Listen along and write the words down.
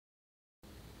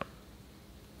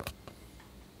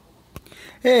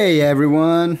Hey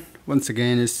everyone, once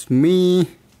again it's me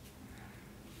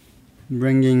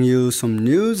bringing you some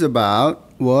news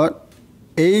about what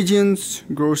Asians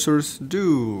grocers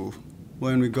do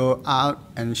when we go out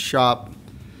and shop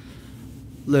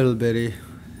little bitty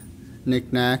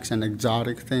knickknacks and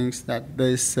exotic things that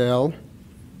they sell.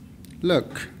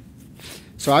 Look,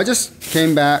 so I just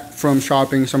came back from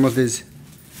shopping some of these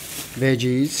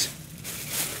veggies,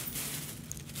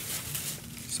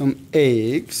 some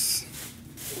eggs,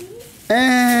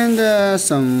 and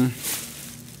some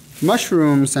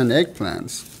mushrooms and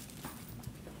eggplants.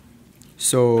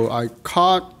 So I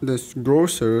caught this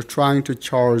grocer trying to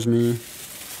charge me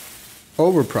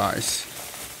overprice,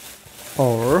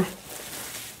 or a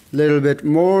little bit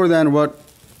more than what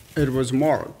it was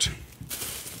marked.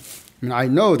 I mean, I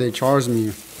know they charged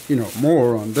me,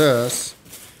 more on this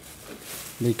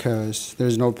because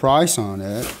there's no price on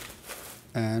it,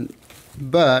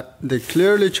 but they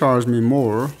clearly charged me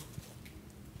more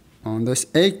on this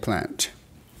eggplant.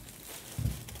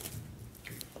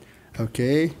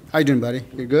 Okay, how you doing, buddy?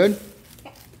 You good?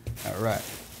 All right.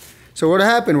 So what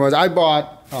happened was I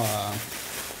bought,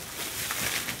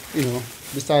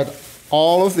 beside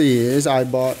all of these, I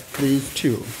bought these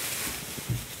two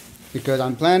because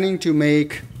I'm planning to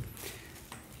make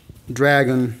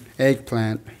dragon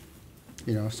eggplant,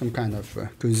 some kind of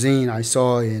cuisine I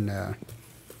saw in a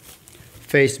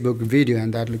Facebook video,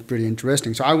 and that looked pretty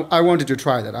interesting. So I wanted to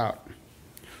try that out.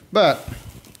 But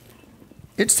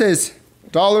it says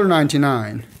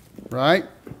 $1.99, right?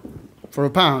 For a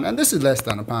pound, and this is less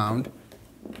than a pound.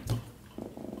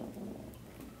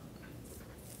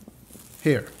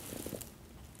 Here,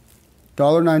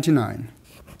 $1.99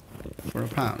 for a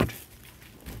pound.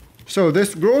 So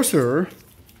this grocer,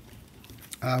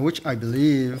 which I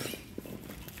think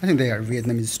they are a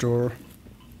Vietnamese store.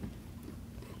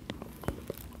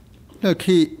 Look,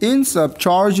 he ends up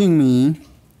charging me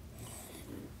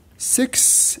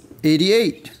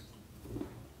 $6.88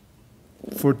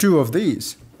 for two of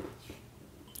these.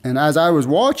 And as I was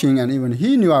watching, and even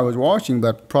he knew I was watching,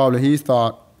 but probably he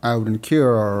thought I wouldn't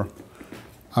care, or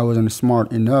I wasn't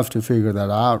smart enough to figure that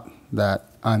out, that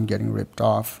I'm getting ripped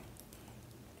off.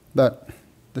 But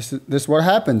this is what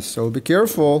happens, so be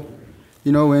careful,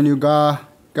 when you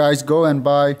guys go and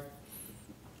buy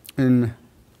in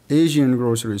Asian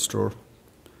grocery store.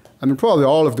 I mean, probably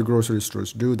all of the grocery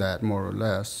stores do that, more or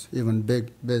less, even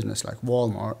big business like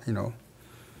Walmart,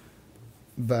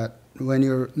 But when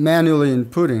you're manually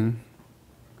inputting,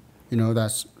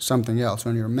 that's something else.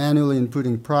 When you're manually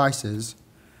inputting prices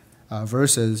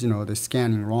versus, the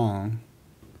scanning wrong,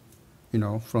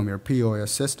 from your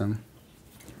POS system.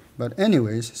 But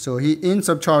anyways, so he ends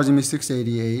up charging me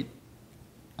 $6.88,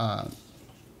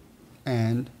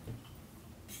 and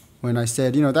when I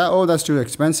said, that's too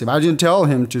expensive. I didn't tell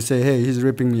him to say, hey, he's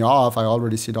ripping me off. I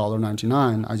already see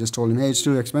 $1.99. I just told him, hey, it's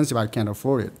too expensive. I can't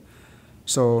afford it.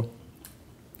 So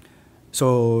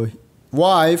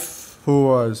wife, who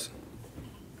was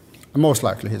most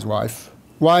likely his wife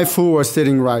who was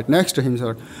sitting right next to him,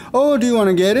 said, oh, do you want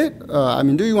to get it?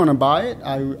 Do you want to buy it?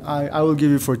 I will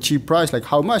give you for a cheap price. Like,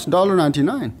 how much?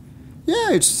 $1.99.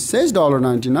 Yeah, it says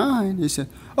 $1.99. He said,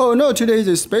 oh, no, today is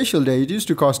a special day. It used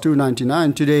to cost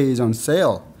 $2.99. Today is on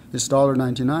sale. It's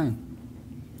 $1.99.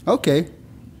 Okay.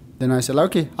 Then I said,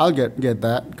 okay, I'll get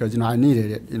that because, I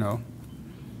needed it,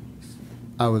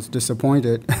 I was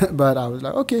disappointed, but I was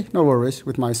like, okay, no worries.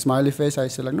 With my smiley face, I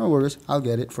said, no worries. I'll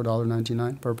get it for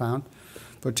 $1.99 per pound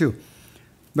for two.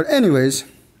 But anyways,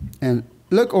 and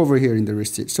look over here in the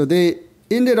receipt. So they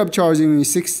ended up charging me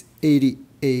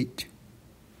 $6.88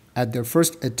 at their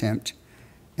first attempt.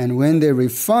 And when they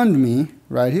refund me,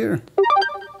 right here,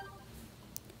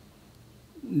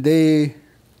 they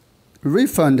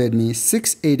refunded me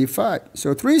 $6.85.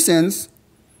 So 3 cents,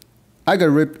 I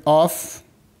got ripped off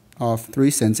of 3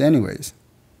 cents anyways.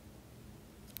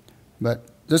 But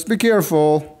just be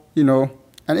careful, and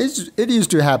it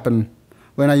used to happen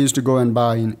when I used to go and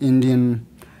buy in Indian,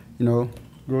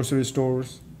 grocery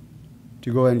stores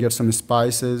to go and get some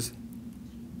spices.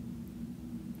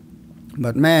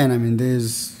 But man, they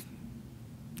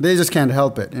just can't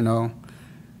help it,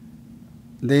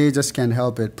 They just can't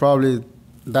help it. Probably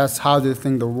that's how they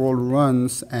think the world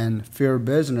runs, and fair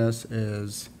business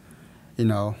is,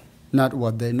 not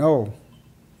what they know.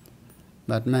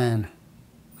 But man,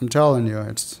 I'm telling you,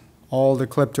 it's all the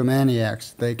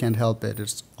kleptomaniacs. They can't help it.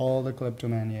 It's all the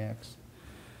kleptomaniacs.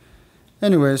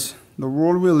 Anyways, the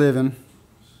world we live in.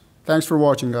 Thanks for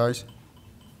watching, guys.